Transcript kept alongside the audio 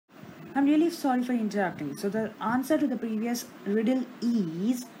I'm really sorry for interrupting. So the answer to the previous riddle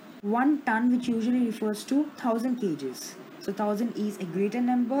is 1 ton, which usually refers to 1000 kgs. So 1000 is a greater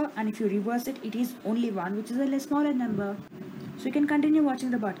number, and if you reverse it, it is only 1, which is a less smaller number. So you can continue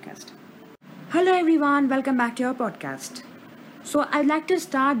watching the podcast. Hello everyone, welcome back to our podcast. So I'd like to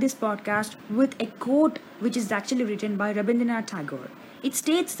start this podcast with a quote which is actually written by Rabindranath Tagore. It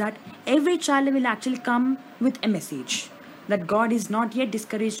states that every child will actually come with a message that God is not yet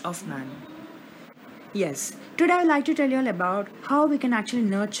discouraged of man. Yes, today I'd like to tell you all about how we can actually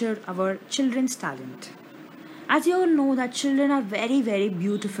nurture our children's talent. As you all know that children are very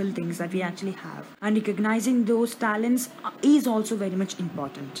beautiful things that we actually have, and recognizing those talents is also very much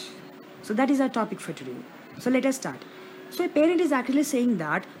important. So that is our topic for today. So let us start. So a parent is actually saying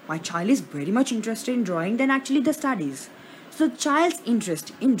that my child is very much interested in drawing than actually the studies. So the child's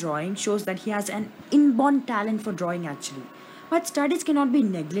interest in drawing shows that he has an inborn talent for drawing actually. But studies cannot be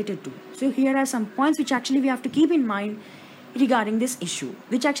neglected too. So here are some points which actually we have to keep in mind regarding this issue,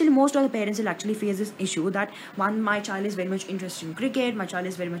 which actually most of the parents will actually face this issue that one, my child is very much interested in cricket, my child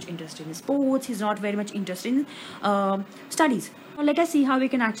is very much interested in sports, he's not very much interested in studies. Now let us see how we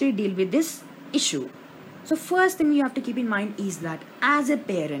can actually deal with this issue. So first thing you have to keep in mind is that as a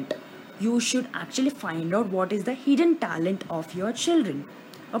parent, you should actually find out what is the hidden talent of your children.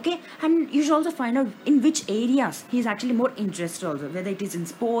 Okay, and you should also find out in which areas he is actually more interested also, whether it is in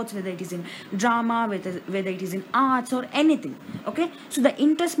sports, whether it is in drama, whether it is in arts or anything. Okay, so the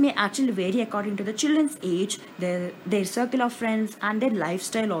interest may actually vary according to the children's age, their circle of friends, and their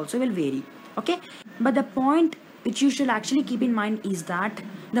lifestyle also will vary. Okay, but the point which you should actually keep in mind is that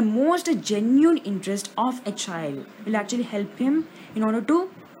the most genuine interest of a child will actually help him in order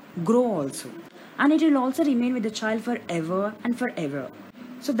to grow also, and it will also remain with the child forever and forever.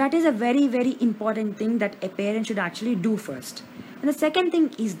 So that is a very important thing that a parent should actually do first. And the second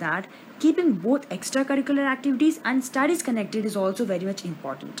thing is that keeping both extracurricular activities and studies connected is also very much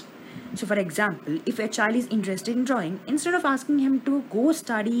important. So for example, if a child is interested in drawing, instead of asking him to go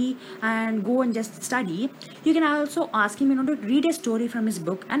study and go and just study, you can also ask him in order to read a story from his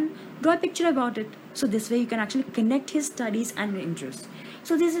book and draw a picture about it. So this way you can actually connect his studies and interests.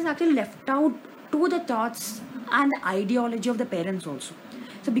 So this is actually left out to the thoughts and the ideology of the parents also.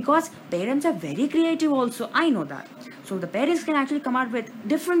 So because parents are very creative also, I know that. So the parents can actually come out with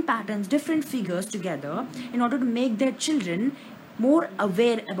different patterns, different figures together in order to make their children more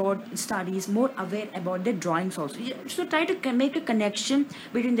aware about studies, more aware about their drawings also. So try to make a connection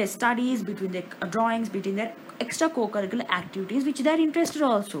between their studies, between their drawings, between their extra co-curricular activities which they are interested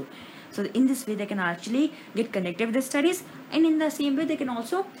also. So in this way they can actually get connected with the studies, and in the same way they can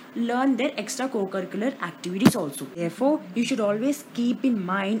also learn their extra co-curricular activities also. Therefore, you should always keep in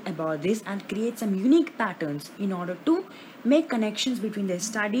mind about this and create some unique patterns in order to make connections between their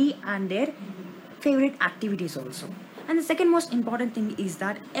study and their favorite activities also. And the second most important thing is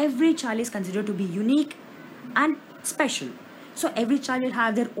that every child is considered to be unique and special. So every child will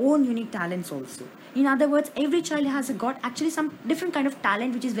have their own unique talents also. In other words, every child has got actually some different kind of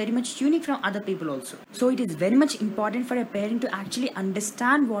talent which is very much unique from other people also. So it is very much important for a parent to actually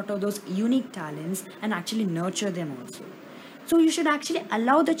understand what are those unique talents and actually nurture them also. So you should actually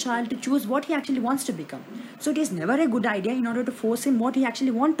allow the child to choose what he actually wants to become. So it is never a good idea in order to force him what he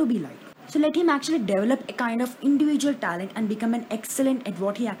actually wants to be like. So let him actually develop a kind of individual talent and become an excellent at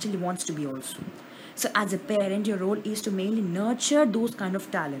what he actually wants to be also. So as a parent, your role is to mainly nurture those kind of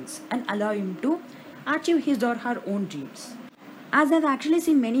talents and allow him to achieve his or her own dreams. As I've actually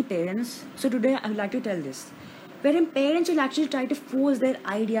seen many parents, so today I would like to tell this, wherein parents will actually try to force their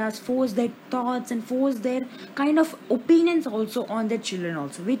ideas, force their thoughts, and force their kind of opinions also on their children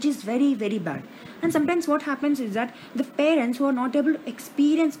also, which is very bad. And sometimes what happens is that the parents who are not able to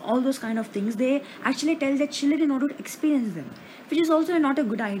experience all those kind of things, they actually tell their children in order to experience them, which is also not a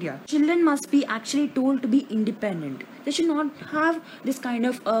good idea. Children must be actually told to be independent. They should not have this kind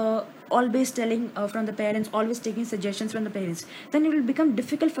of always telling from the parents, always taking suggestions from the parents. Then it will become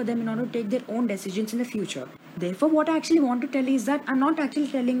difficult for them in order to take their own decisions in the future. Therefore, what I actually want to tell is that I'm not actually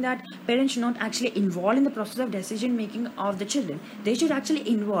telling that parents should not actually involve in the process of decision making of the children. They should actually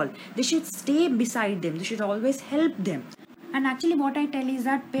involve. They should stay beside them. They should always help them. And actually what I tell is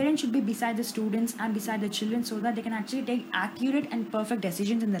that parents should be beside the students and beside the children so that they can actually take accurate and perfect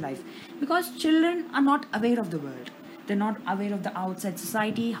decisions in their life. Because children are not aware of the world. They're not aware of the outside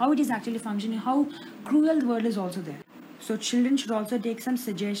society, how it is actually functioning, how cruel the world is also there. So children should also take some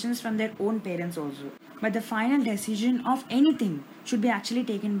suggestions from their own parents also. But the final decision of anything should be actually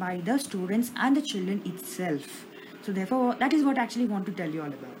taken by the students and the children itself. So therefore, that is what I actually want to tell you all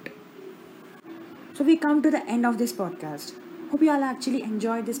about. So we come to the end of this podcast. Hope you all actually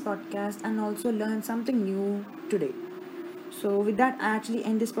enjoyed this podcast and also learned something new today. So with that, I actually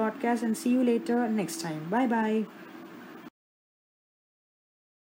end this podcast and see you later next time. Bye bye.